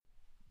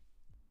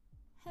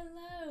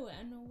Hello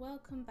and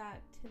welcome back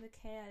to the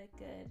Chaotic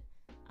Good.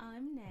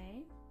 I'm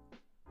Nay,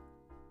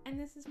 and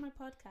this is my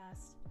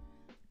podcast.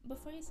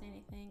 Before you say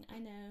anything, I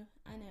know,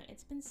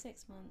 it's been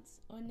 6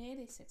 months, or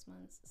nearly 6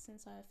 months,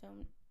 since I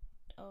filmed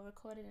or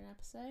recorded an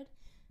episode.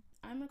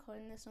 I'm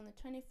recording this on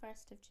the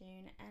 21st of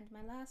June, and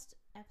my last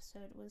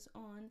episode was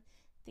on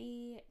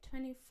the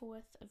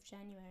 24th of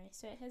January,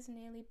 so it has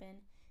nearly been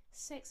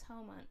 6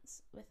 whole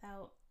months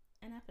without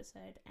an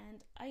episode,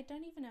 and I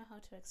don't even know how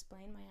to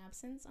explain my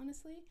absence,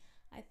 honestly.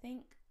 I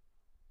think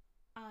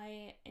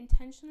I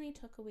intentionally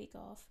took a week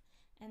off,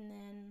 and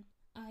then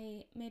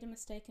I made a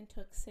mistake and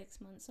took 6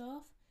 months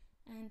off,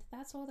 and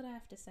that's all that I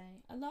have to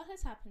say. A lot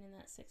has happened in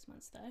that 6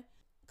 months though,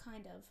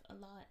 kind of a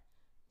lot.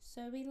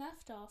 So we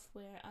left off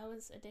where I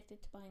was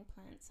addicted to buying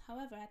plants.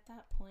 However, at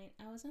that point,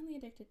 I was only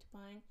addicted to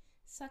buying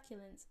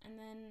succulents, and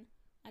then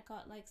I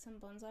got like some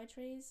bonsai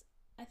trees,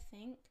 I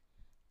think.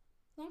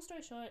 Long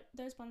story short,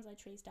 those bonsai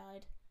trees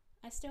died.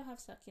 I still have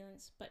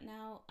succulents, but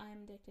now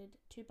I'm addicted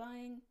to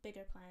buying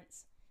bigger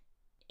plants.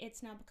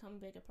 It's now become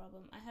a bigger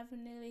problem. I have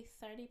nearly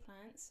 30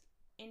 plants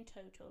in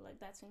total, like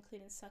that's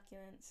including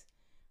succulents,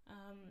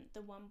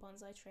 the one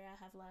bonsai tree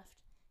I have left,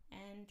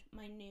 and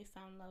my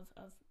newfound love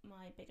of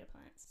my bigger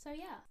plants. So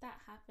yeah, that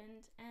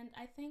happened, and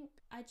I think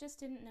I just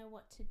didn't know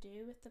what to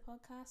do with the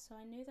podcast, so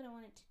I knew that I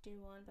wanted to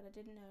do one, but I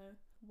didn't know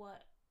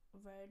what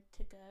road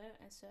to go.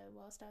 And so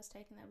whilst I was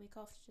taking that week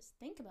off to just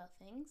think about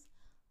things,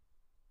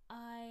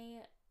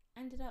 I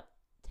ended up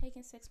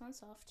taking 6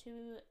 months off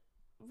to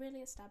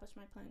really establish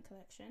my plant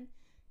collection,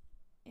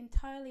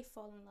 entirely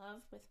fall in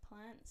love with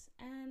plants,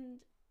 and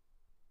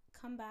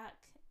come back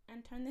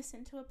and turn this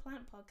into a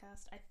plant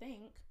podcast, I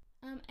think.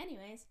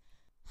 Anyways,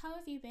 how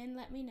have you been?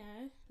 Let me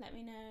know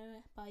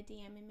by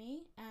DMing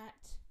me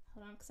at,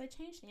 hold on, because I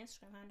changed the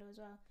Instagram handle as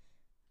well,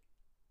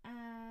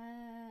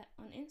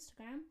 on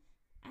Instagram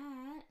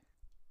at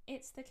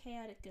It's the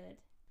Chaotic Good.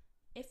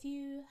 If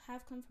you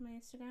have come from my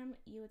Instagram,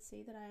 you would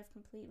see that I have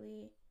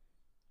completely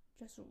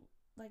just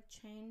like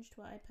changed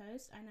what I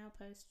post. I now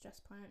post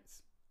just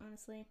plants,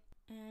 honestly,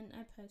 and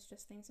I post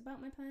just things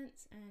about my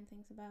plants and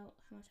things about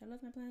how much I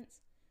love my plants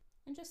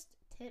and just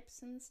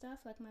tips and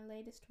stuff. Like my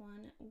latest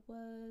one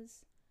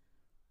was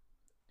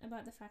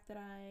about the fact that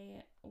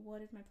I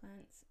watered my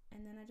plants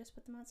and then I just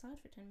put them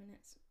outside for 10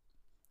 minutes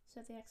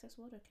so the excess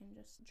water can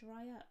just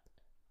dry up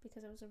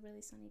because it was a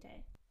really sunny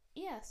day.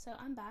 Yeah, so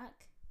I'm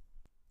back,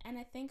 and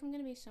I think I'm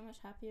going to be so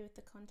much happier with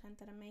the content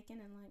that I'm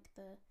making and like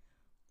the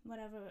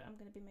whatever I'm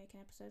going to be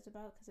making episodes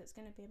about, because it's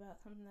going to be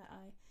about something that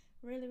I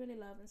really, really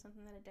love and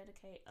something that I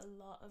dedicate a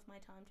lot of my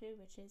time to,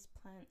 which is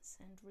plants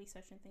and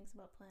researching things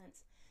about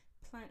plants,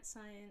 plant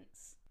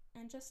science,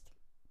 and just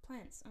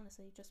plants,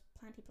 honestly, just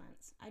planty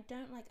plants. I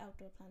don't like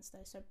outdoor plants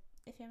though, so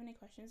if you have any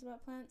questions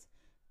about plants,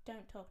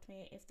 don't talk to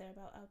me if they're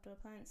about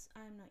outdoor plants.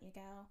 I'm not your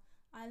gal.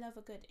 I love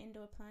a good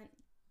indoor plant.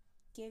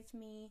 Give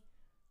me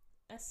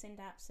a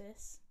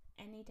syndapsis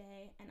any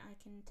day and I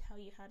can tell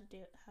you how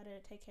to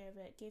take care of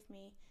it. Give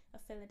me a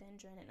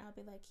philodendron and I'll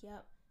be like,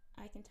 yep,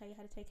 I can tell you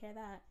how to take care of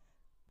that.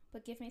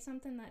 But give me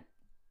something that,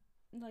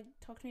 like,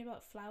 talk to me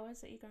about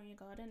flowers that you grow in your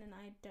garden and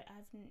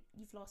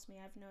you've lost me.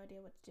 I have no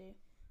idea what to do.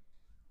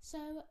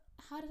 So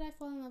how did I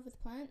fall in love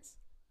with plants?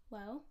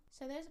 Well,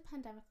 so there's a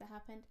pandemic that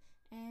happened,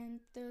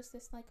 and there was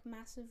this like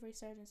massive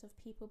resurgence of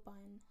people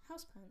buying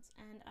houseplants,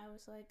 and I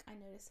was like, I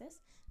noticed this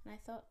and I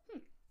thought,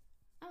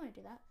 I want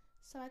to do that.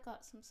 So I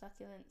got some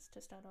succulents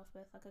to start off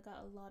with. Like I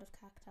got a lot of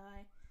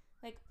cacti.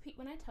 Like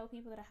when I tell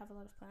people that I have a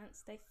lot of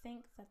plants, they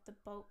think that the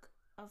bulk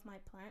of my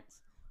plants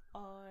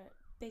are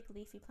big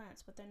leafy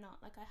plants, but they're not.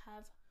 Like I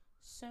have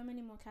so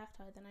many more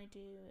cacti than I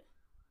do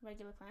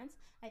regular plants,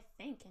 I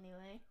think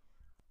anyway.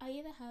 I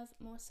either have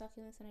more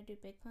succulents than I do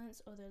big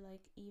plants, or they're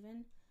like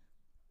even,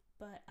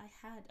 but I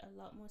had a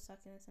lot more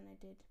succulents than I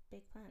did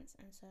big plants,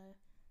 and so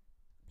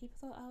people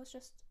thought I was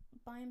just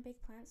buying big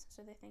plants,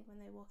 so they think when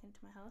they walk into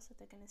my house that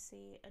they're going to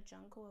see a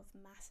jungle of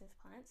massive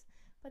plants,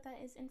 but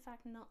that is in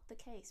fact not the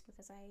case,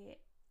 because I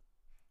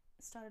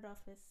started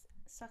off with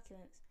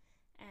succulents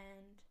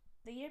and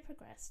the year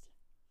progressed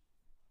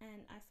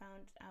and I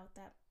found out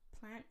that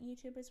plant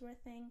YouTubers were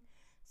a thing.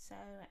 So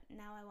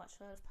now I watch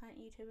a lot of plant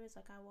YouTubers.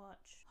 Like I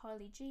watch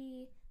Harley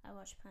G, I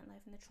watch Plant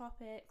Life in the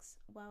Tropics,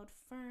 Wild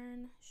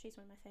Fern, she's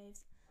one of my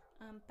faves,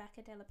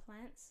 Becca Della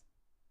Plants,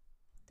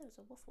 that was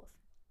a woof woof,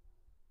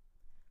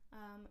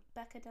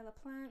 Becca Della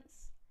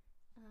Plants,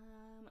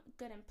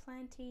 Good and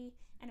Planty.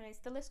 Anyways,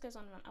 the list goes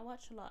on and on. I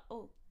watch a lot.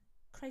 Oh,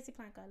 Crazy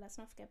Plant Guy, let's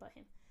not forget about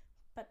him.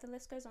 But the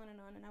list goes on, and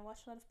I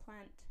watch a lot of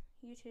plant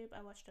YouTube.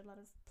 I watched a lot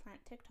of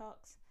plant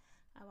TikToks.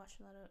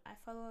 I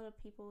follow a lot of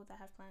people that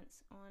have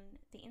plants on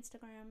the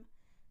Instagram,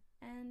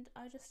 and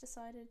I just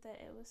decided that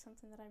it was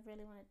something that I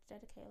really wanted to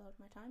dedicate a lot of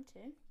my time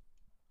to.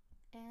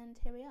 And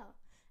here we are.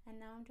 And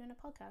now I'm doing a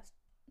podcast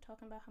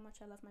talking about how much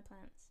I love my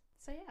plants.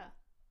 So yeah.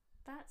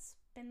 That's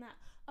been that.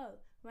 Oh,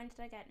 when did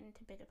I get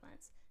into bigger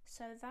plants?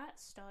 So that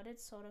started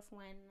sort of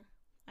when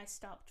I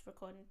stopped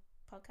recording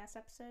podcast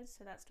episodes.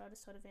 So that started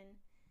sort of in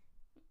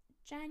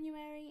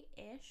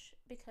January-ish,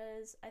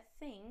 because I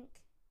think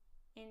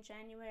in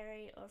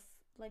January of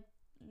like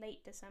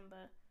late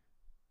December,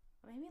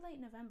 maybe late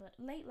November,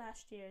 late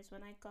last year is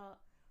when I got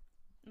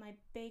my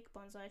big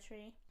bonsai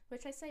tree,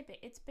 which I say big,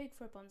 it's big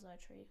for a bonsai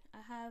tree.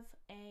 I have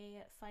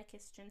a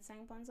ficus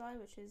ginseng bonsai,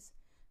 which is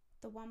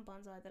the one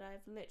bonsai that I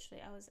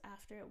was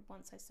after it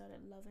once I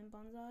started loving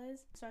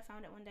bonsais. So I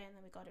found it one day and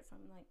then we got it from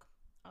like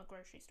our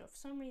grocery store. For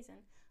some reason,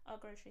 our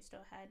grocery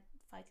store had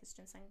ficus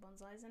ginseng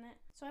bonsais in it.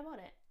 So I bought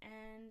it,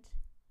 and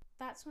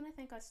that's when I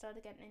think I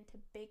started getting into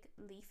big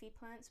leafy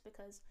plants,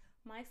 because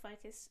my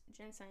ficus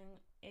ginseng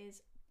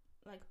is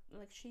like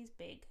she's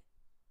big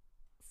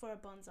for a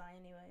bonsai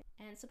anyway.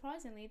 And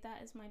surprisingly,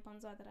 that is my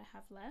bonsai that I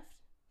have left.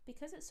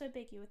 Because it's so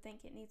big, you would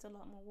think it needs a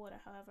lot more water.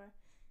 However,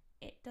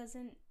 it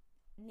doesn't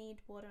need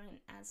watering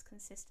as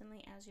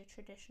consistently as your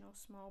traditional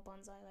small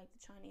bonsai like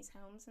the Chinese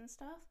helms and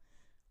stuff.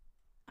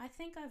 I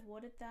think I've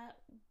watered that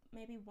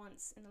maybe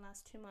once in the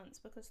last 2 months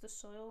because the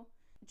soil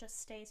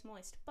just stays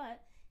moist,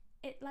 but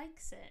it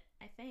likes it,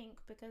 I think,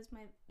 because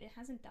it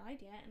hasn't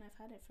died yet and I've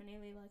had it for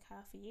nearly like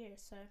half a year.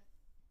 So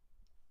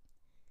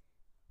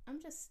I'm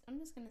just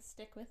gonna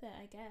stick with it,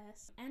 I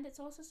guess. And it's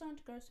also starting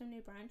to grow some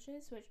new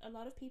branches, which a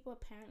lot of people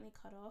apparently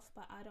cut off,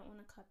 but I don't want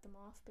to cut them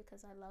off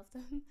because I love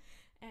them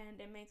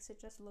and it makes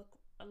it just look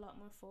a lot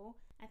more full.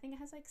 I think it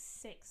has like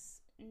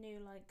 6 new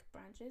like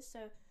branches.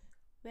 So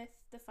with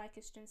the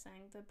ficus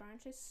ginseng, the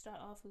branches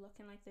start off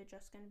looking like they're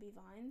just going to be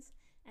vines,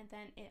 and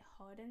then it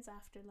hardens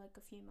after like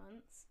a few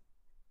months,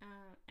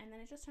 and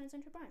then it just turns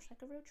into a branch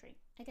like a real tree.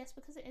 I guess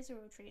because it is a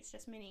real tree, it's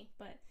just mini,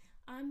 but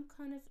I'm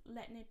kind of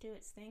letting it do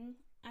its thing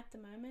at the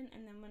moment,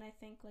 and then when I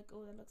think like,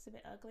 oh, that looks a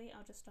bit ugly,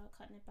 I'll just start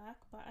cutting it back.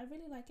 But I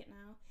really like it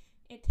now.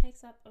 It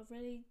takes up a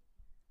really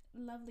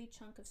lovely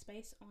chunk of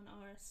space on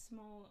our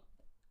small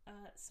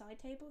side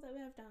table that we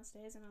have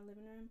downstairs in our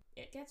living room.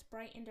 It gets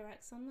bright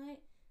indirect sunlight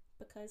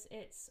because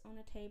it's on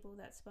a table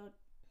that's about,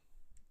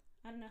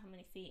 I don't know how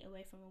many feet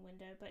away from a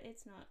window, but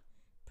it's not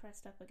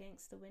pressed up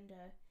against the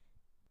window.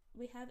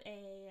 We have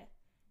a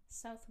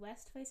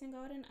southwest facing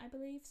garden, I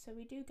believe, so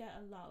we do get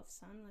a lot of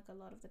sun, like a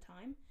lot of the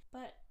time,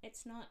 but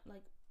it's not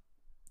like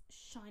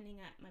shining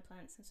at my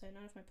plants, and so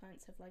none of my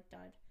plants have like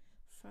died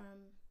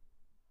from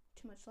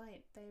too much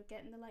light. They're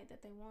getting the light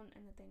that they want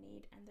and that they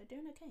need, and they're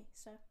doing okay.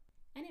 So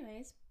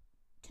anyways,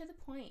 to the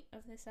point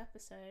of this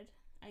episode,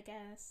 I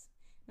guess,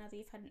 now that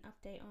you've had an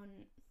update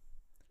on,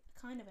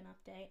 kind of an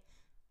update,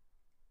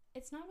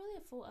 it's not really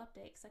a full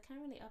update because I can't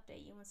really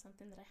update you on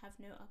something that I have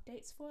no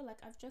updates for. Like,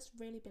 I've just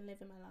really been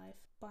living my life,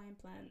 buying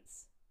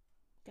plants,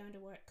 going to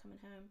work, coming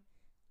home.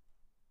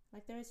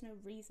 Like, there is no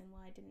reason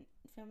why I didn't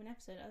film an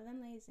episode other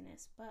than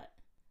laziness, but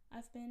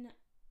I've been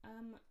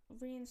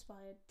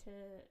re-inspired to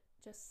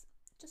just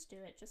do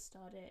it, just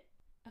start it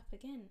up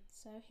again.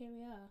 So here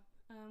we are.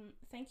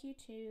 Thank you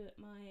to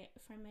my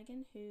friend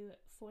Megan, who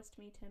forced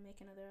me to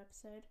make another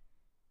episode.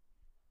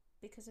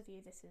 Because of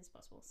you, this is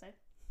possible. So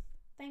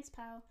thanks,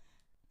 pal.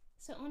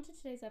 So on to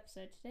today's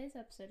episode. Today's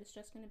episode is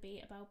just going to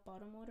be about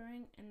bottom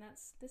watering, and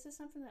this is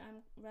something that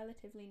I'm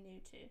relatively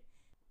new to.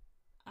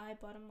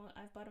 I've bottom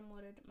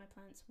watered my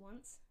plants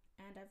once,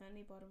 and I've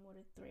only bottom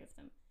watered 3 of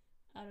them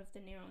out of the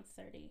near on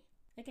 30.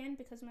 Again,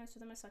 because most of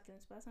them are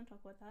succulents, but let's not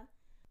talk about that.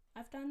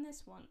 I've done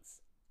this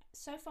once.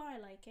 So far I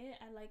like it.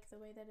 I like the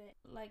way that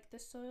the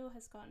soil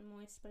has gotten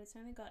moist, but it's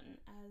only gotten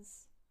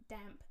as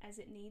damp as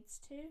it needs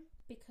to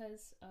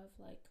because of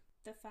like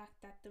the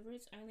fact that the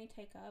roots only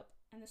take up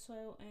and the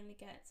soil only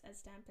gets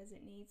as damp as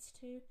it needs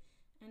to,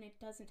 and it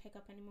doesn't take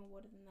up any more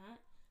water than that.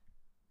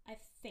 I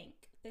think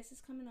this is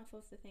coming off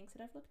of the things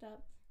that I've looked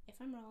up. If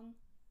I'm wrong,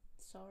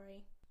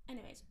 sorry.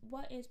 Anyways,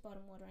 what is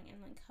bottom watering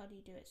and like how do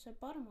you do it? So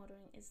bottom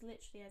watering is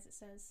literally as it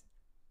says,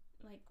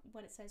 like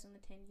what it says on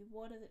the tin. You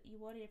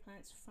water your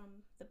plants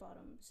from the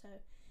bottom. So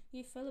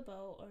you fill a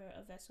bowl or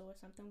a vessel or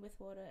something with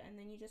water, and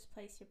then you just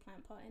place your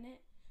plant pot in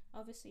it.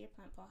 Obviously your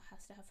plant pot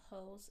has to have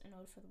holes in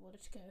order for the water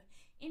to go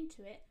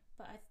into it,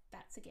 but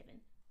that's a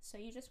given. So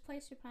you just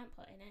place your plant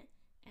pot in it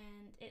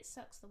and it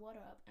sucks the water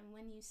up, and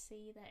when you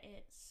see that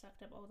it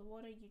sucked up all the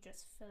water, you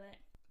just fill it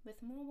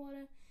with more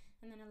water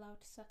and then allow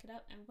it to suck it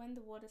up, and when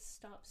the water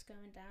stops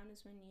going down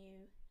is when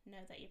you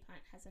know that your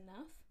plant has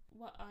enough.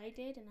 What I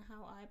did and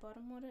how I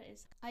bottom water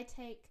is I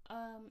take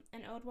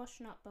an old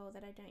washing up bowl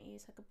that I don't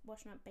use, like a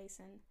washing up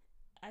basin.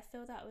 I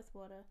fill that with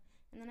water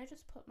and then I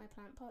just put my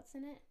plant pots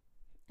in it,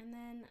 and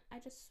then I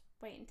just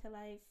wait until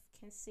I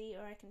can see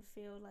or I can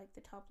feel like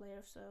the top layer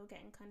of soil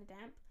getting kind of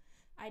damp.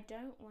 I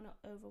don't want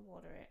to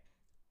overwater it,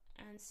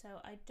 and so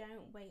I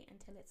don't wait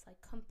until it's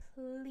like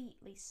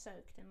completely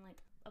soaked and like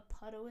a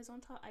puddle is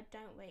on top. I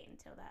don't wait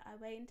until that. I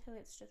wait until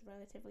it's just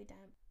relatively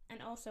damp,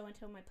 and also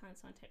until my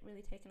plants aren't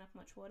really taking up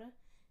much water.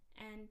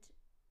 And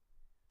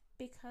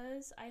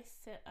because I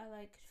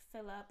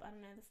fill up, I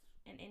don't know,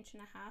 an inch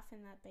and a half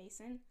in that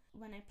basin,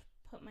 when I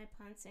put my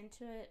plants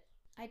into it,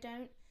 I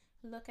don't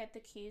look at the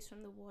cues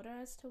from the water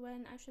as to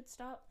when I should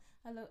stop.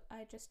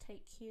 I just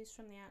take cues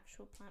from the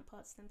actual plant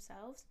pots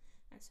themselves.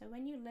 And so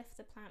when you lift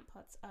the plant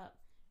pots up,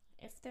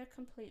 if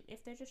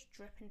they're just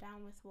dripping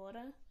down with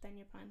water, then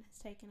your plant has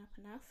taken up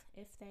enough.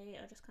 If they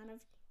are just kind of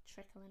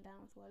trickling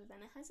down with water,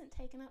 then it hasn't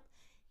taken up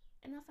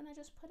enough, and I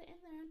just put it in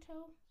there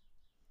until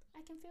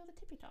I can feel the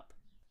tippy top.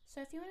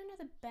 So if you want to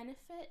know the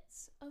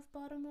benefits of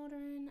bottom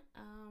watering,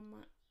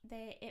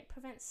 it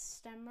prevents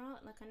stem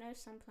rot. Like, I know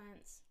some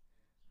plants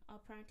are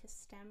prone to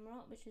stem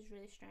rot, which is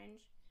really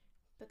strange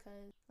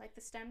because like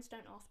the stems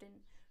don't often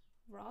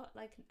rot.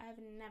 Like, I've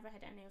never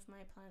had any of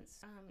my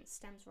plants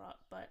stems rot,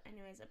 but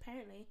anyways,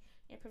 apparently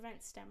it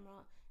prevents stem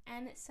rot,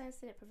 and it says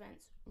that it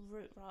prevents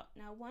root rot.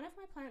 Now, one of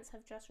my plants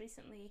have just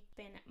recently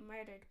been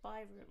murdered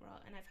by root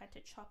rot, and I've had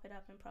to chop it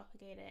up and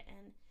propagate it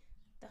and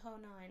the whole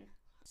nine.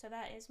 So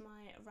that is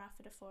my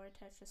Rhaphidophora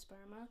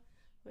tetrasperma,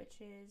 which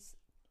is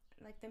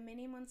like the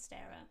mini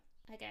monstera,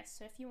 I guess.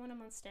 So if you want a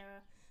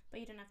monstera but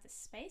you don't have the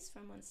space for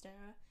a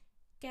monstera,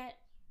 get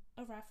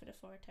a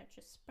Rhaphidophora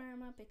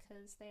tetrasperma,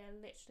 because they are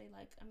literally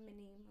like a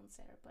mini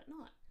monstera, but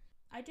not.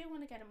 I do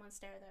want to get a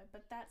monstera though,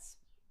 but that's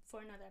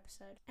for another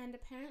episode. And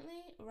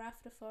apparently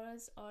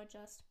Rhaphidophoras are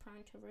just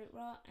prone to root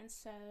rot, and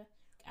so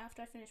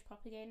after I finish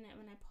propagating it,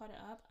 when I pot it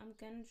up, I'm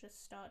gonna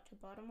just start to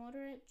bottom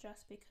water it,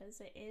 just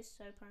because it is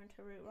so prone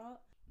to root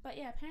rot. But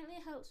yeah, apparently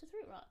it helps with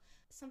root rot.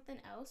 Something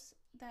else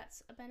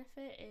that's a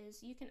benefit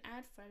is you can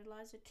add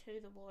fertilizer to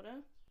the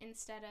water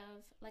instead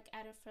of like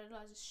adding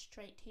fertilizer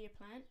straight to your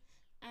plant.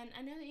 And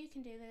I know that you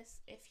can do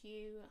this if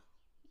you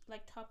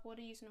like top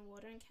water using a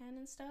watering can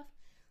and stuff,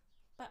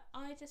 but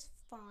I just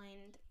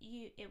find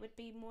it would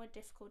be more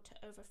difficult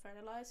to over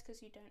fertilize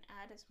because you don't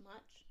add as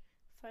much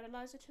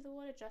fertilizer to the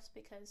water just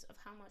because of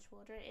how much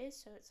water it is,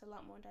 so it's a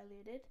lot more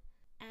diluted.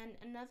 And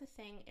another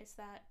thing is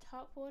that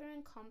top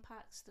watering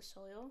compacts the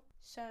soil.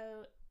 So,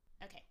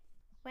 okay,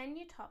 when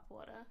you top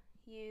water,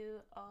 you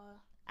are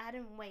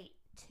adding weight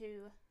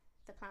to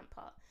the plant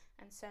pot,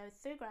 and so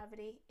through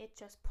gravity it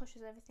just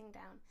pushes everything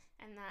down,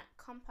 and that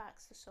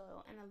compacts the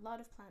soil. And a lot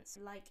of plants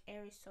like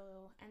airy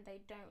soil and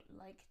they don't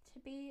like to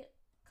be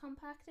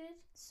compacted.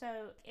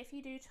 So if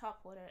you do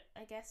top water,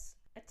 I guess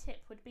a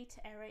tip would be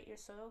to aerate your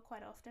soil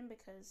quite often,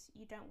 because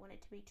you don't want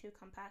it to be too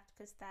compact,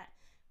 because that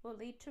will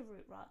lead to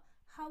root rot.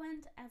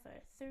 However,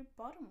 through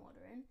bottom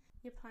watering,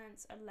 your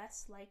plants are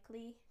less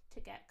likely to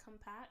get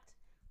compact.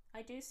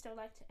 I do still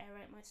like to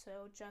aerate my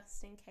soil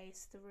just in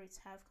case the roots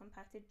have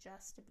compacted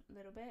just a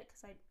little bit,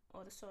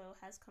 or the soil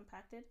has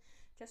compacted,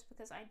 just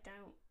because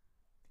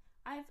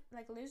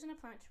losing a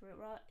plant to root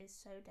rot is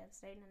so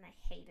devastating, and I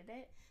hated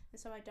it, and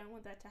so I don't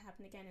want that to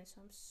happen again, and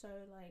so I'm so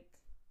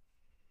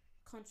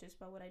conscious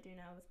about what I do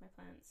now with my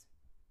plants.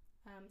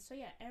 So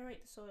yeah,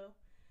 aerate the soil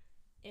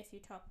if you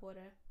top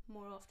water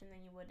more often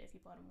than you would if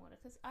you bottom water,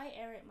 because I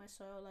aerate my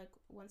soil like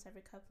once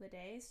every couple of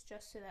days,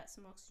 just so that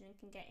some oxygen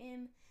can get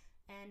in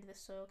and the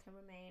soil can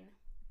remain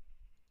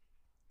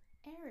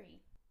airy.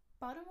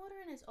 Bottom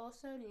watering is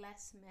also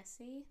less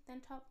messy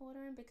than top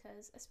watering,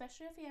 because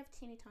especially if you have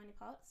teeny tiny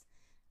pots,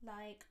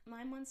 like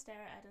my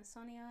Monstera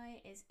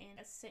adansonii is in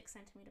a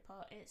 6cm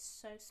pot. It's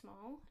so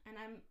small, and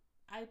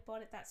I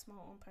bought it that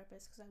small on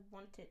purpose because I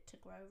want it to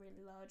grow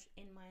really large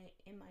in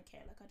my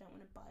care. Like, I don't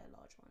want to buy a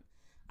large one.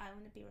 I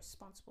want to be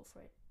responsible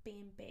for it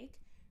being big.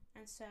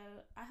 And so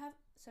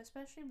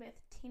especially with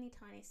teeny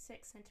tiny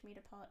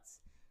 6cm pots,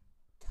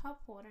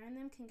 top watering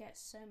them can get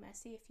so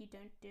messy if you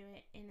don't do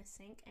it in a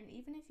sink. And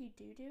even if you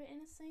do it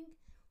in a sink,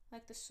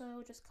 like, the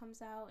soil just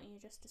comes out and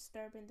you're just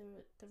disturbing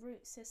the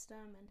root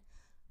system and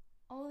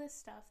all this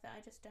stuff that I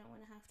just don't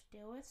want to have to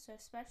deal with. So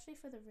especially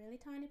for the really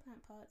tiny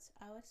plant pots,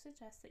 I would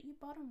suggest that you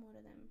bottom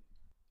water them.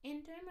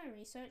 In doing my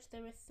research,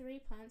 there were 3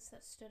 plants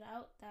that stood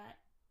out that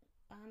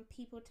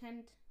people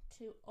tend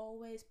to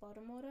always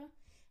bottom water,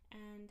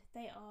 and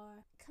they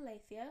are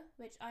Calathea,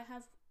 which I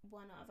have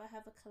one of. I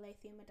have a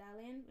Calathea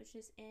medallion, which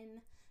is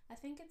in, I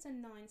think it's a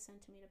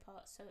 9cm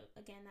pot, so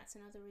again, that's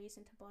another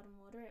reason to bottom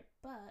water it.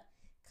 But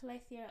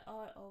Calathea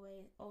are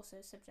always also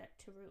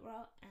subject to root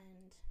rot,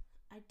 and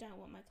I don't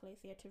want my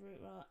Calathea to root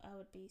rot. I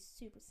would be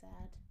super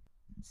sad.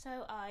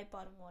 So I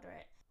bottom water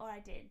it, or I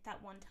did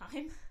that one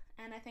time,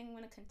 and I think I'm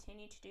going to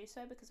continue to do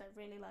so because I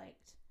really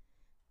liked,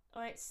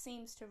 or it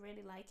seems to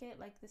really like it.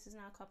 Like, this is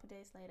now a couple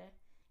days later.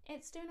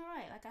 It's doing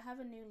alright. Like, I have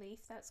a new leaf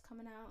that's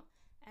coming out,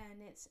 and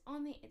it's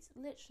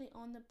literally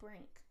on the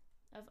brink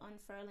of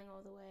unfurling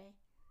all the way.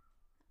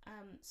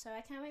 So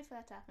I can't wait for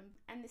that to happen.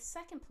 And the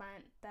second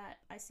plant that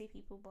I see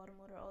people bottom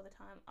water all the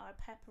time are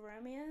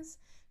peperomias,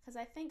 because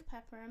I think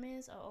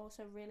peperomias are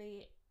also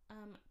really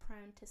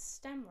prone to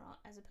stem rot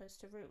as opposed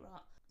to root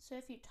rot. So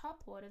if you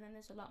top water, then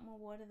there's a lot more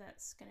water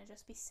that's going to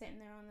just be sitting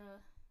there on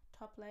the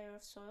top layer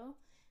of soil.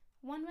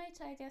 One way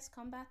to, I guess,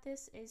 combat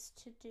this is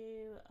to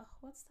do,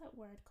 what's that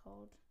word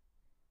called?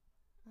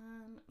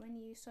 When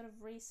you sort of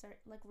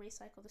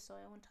recycle the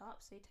soil on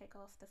top, so you take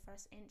off the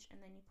first inch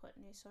and then you put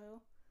new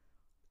soil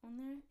on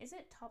there. Is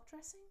it top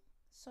dressing?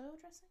 Soil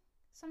dressing?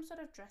 Some sort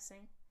of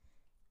dressing,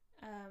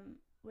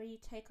 where you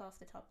take off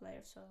the top layer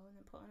of soil and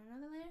then put on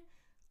another layer.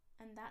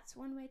 And that's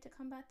one way to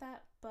combat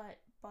that, but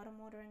bottom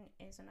watering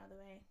is another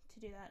way to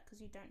do that, because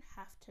you don't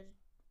have to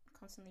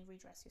constantly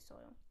redress your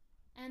soil.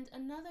 And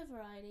another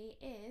variety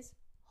is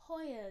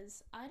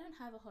Hoyas. I don't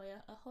have a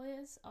Hoya.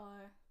 Hoyas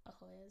are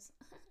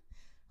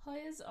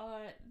Hoyas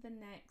are the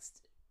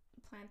next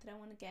plant that I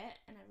want to get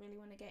and I really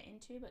want to get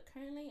into, but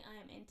currently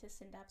I am into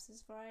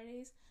Synapsis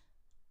varieties.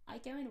 I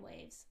go in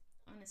waves,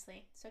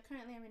 honestly. So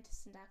currently I'm into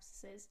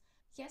Syndapsises.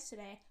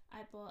 Yesterday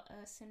I bought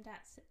a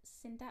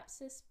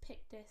Syndapsis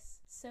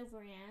pictus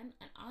silverian,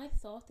 and I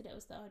thought that it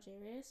was the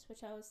Argyrius,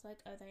 which I was like,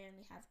 oh, they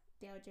only have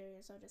the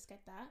Argyrius, I'll just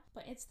get that.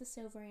 But it's the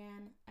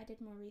silverian. I did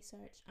more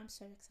research. I'm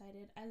so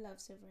excited. I love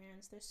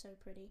silverians. They're so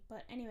pretty.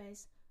 But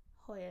anyways,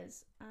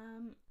 Hoyas.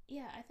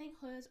 Yeah, I think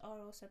Hoyas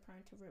are also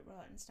prone to root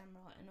rot and stem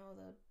rot and all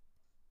the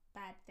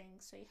bad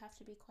things, so you have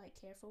to be quite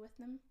careful with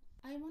them.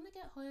 I want to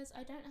get Hoyas.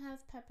 I don't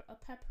have a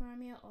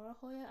peperomia or a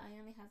Hoya. I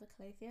only have a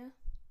calathea.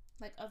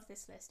 Like, of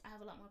this list, I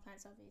have a lot more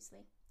plants,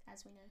 obviously,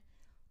 as we know.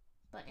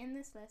 But in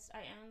this list,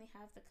 I only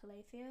have the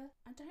calathea.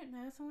 I don't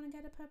know if I want to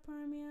get a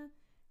peperomia.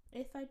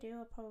 If I do,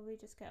 I'll probably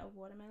just get a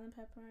watermelon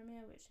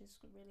peperomia, which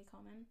is really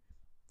common.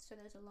 So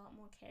there's a lot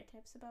more care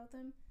tips about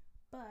them.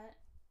 But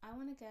I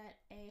want to get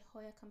a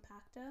Hoya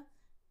compacta,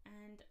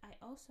 and I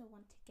also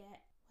want to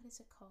get, what is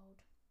it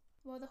called?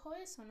 Well, the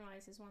Hoya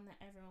sunrise is one that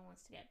everyone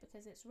wants to get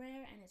because it's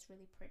rare and it's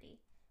really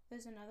pretty.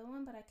 There's another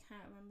one, but I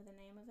can't remember the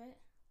name of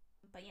it.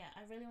 But yeah,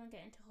 I really want to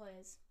get into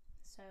Hoyas.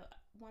 So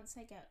once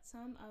I get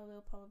some, I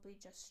will probably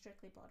just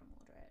strictly bottom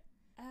order it.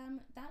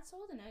 That's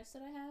all the notes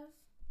that I have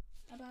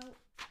about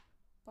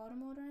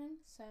bottom ordering.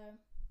 So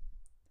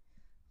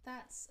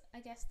that's, I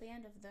guess, the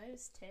end of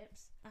those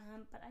tips.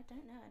 But I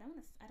don't know. I don't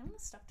want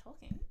to stop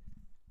talking.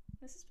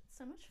 This has been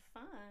so much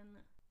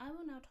fun. I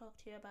will now talk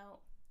to you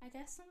about, I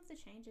guess, some of the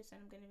changes that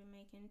I'm going to be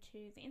making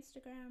to the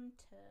Instagram,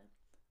 to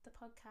the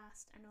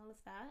podcast, and all of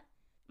that.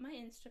 My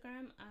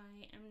Instagram,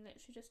 I am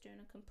literally just doing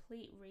a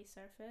complete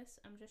resurface.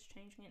 I'm just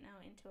changing it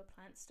now into a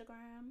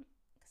plantstagram,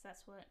 because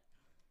that's what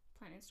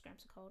plant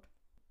Instagrams are called.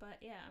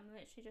 But yeah, I'm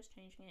literally just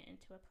changing it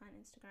into a plant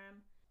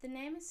Instagram. The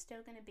name is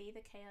still going to be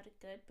The Chaotic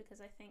Good, because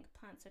I think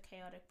plants are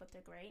chaotic, but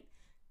they're great.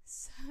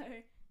 So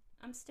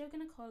I'm still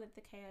going to call it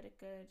The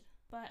Chaotic Good,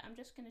 but I'm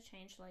just going to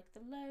change like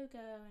the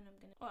logo, and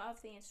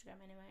of the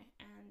Instagram anyway,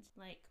 and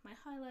like my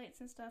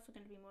highlights and stuff are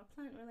going to be more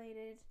plant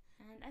related.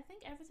 And I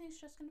think everything's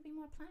just going to be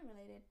more plant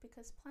related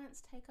because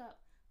plants take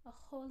up a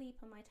whole heap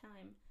of my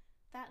time.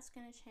 That's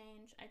going to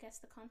change. I guess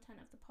the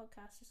content of the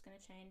podcast is going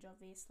to change,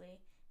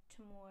 obviously,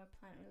 to more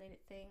plant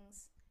related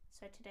things.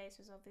 So today's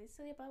was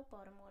obviously about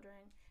bottom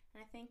ordering, and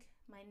I think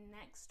my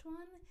next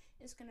one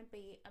is going to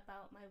be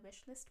about my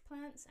wish list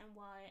plants and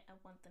why I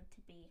want them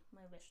to be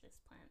my wish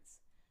list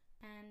plants.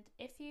 And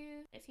if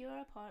you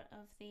are a part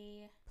of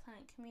the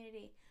plant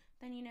community,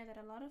 then you know that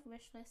a lot of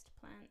wish list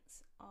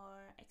plants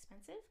are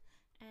expensive.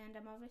 And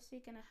I'm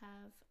obviously going to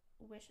have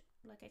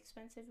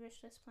expensive wish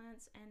list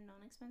plants and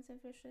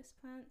non-expensive wish list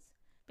plants,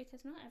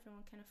 because not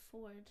everyone can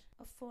afford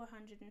a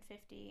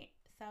 £450,000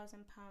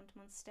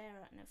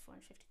 Monstera. No,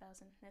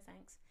 450,000, no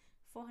thanks.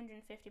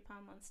 £450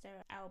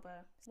 Monstera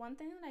alba. One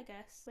thing that I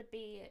guess would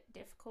be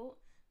difficult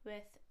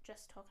with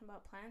just talking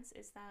about plants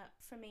is that,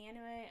 for me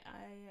anyway,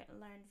 I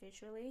learn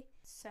visually,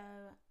 so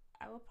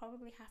I will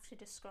probably have to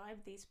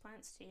describe these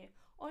plants to you,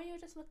 or you'll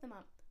just look them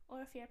up. Or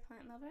if you're a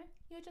plant lover,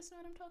 you'll just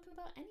know what I'm talking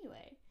about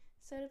anyway.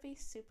 So it'll be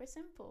super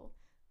simple.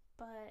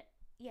 But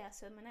yeah,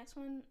 so my next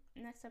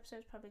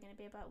episode is probably going to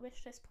be about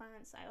wish list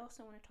plants. I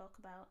also want to talk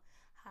about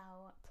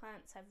how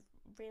plants have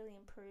really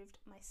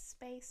improved my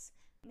space,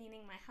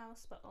 meaning my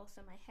house, but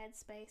also my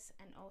headspace,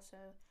 and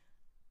also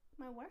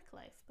my work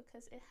life,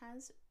 because it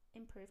has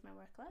improved my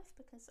work life,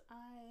 because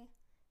I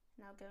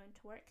now go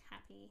into work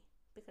happy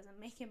because I'm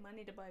making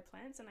money to buy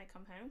plants, and I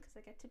come home because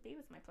I get to be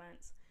with my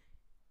plants.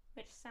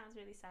 Which sounds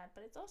really sad,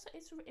 but it's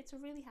a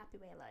really happy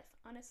way of life.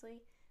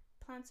 Honestly,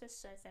 plants are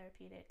so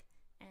therapeutic,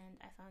 and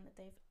I found that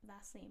they've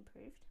vastly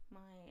improved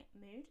my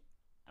mood,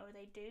 or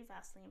they do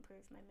vastly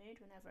improve my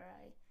mood whenever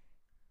I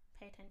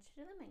pay attention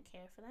to them and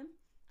care for them.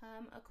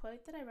 A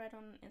quote that I read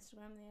on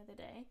Instagram the other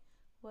day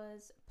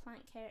was,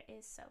 "Plant care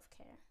is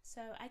self-care."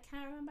 So I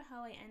can't remember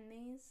how I end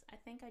these.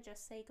 I think I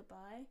just say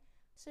goodbye.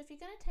 So if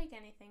you're going to take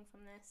anything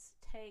from this,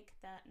 take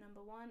that.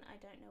 Number 1, I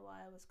don't know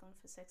why I was gone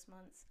for 6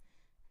 months.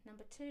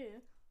 Number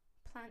 2,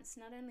 plants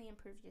not only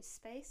improve your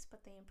space,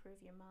 but they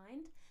improve your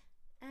mind.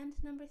 And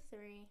number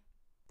 3,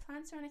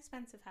 plants are an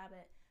expensive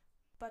habit,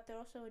 but they're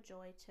also a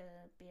joy to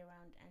be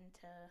around and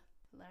to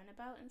learn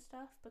about and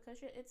stuff,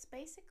 because it's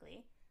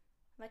basically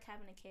like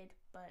having a kid,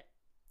 but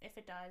if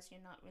it dies,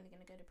 you're not really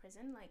going to go to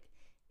prison. Like,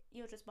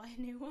 you'll just buy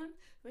a new one,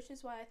 which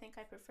is why I think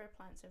I prefer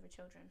plants over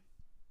children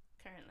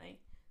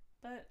currently.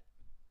 But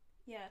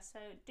yeah, so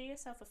do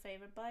yourself a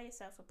favor, buy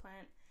yourself a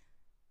plant.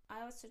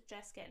 I would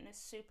suggest getting a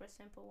super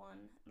simple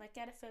one, like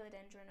get a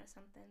philodendron or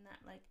something that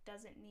like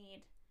doesn't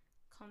need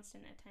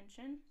constant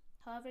attention.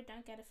 However,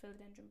 don't get a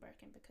philodendron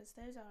Birkin, because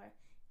those are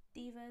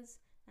divas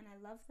and I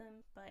love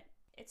them, but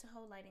it's a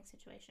whole lighting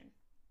situation.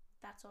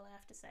 That's all I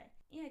have to say.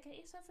 Yeah, get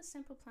yourself a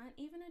simple plant.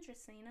 Even a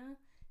Dracaena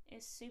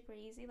is super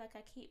easy. Like,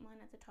 I keep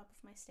mine at the top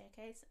of my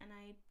staircase and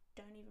I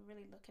don't even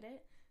really look at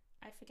it.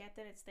 I forget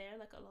that it's there,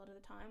 like a lot of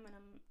the time when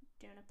I'm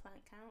doing a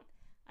plant count.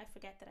 I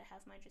forget that I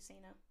have my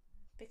Dracaena,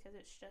 because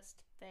it's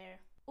just there.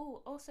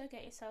 Oh, also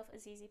get yourself a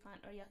ZZ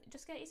plant, or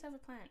just get yourself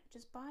a plant.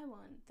 Just buy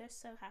one. They're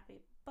so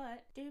happy.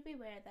 But do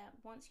beware that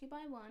once you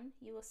buy one,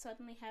 you will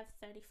suddenly have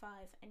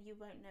 35 and you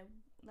won't know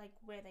like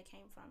where they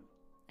came from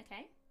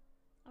Okay?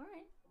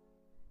 Alright.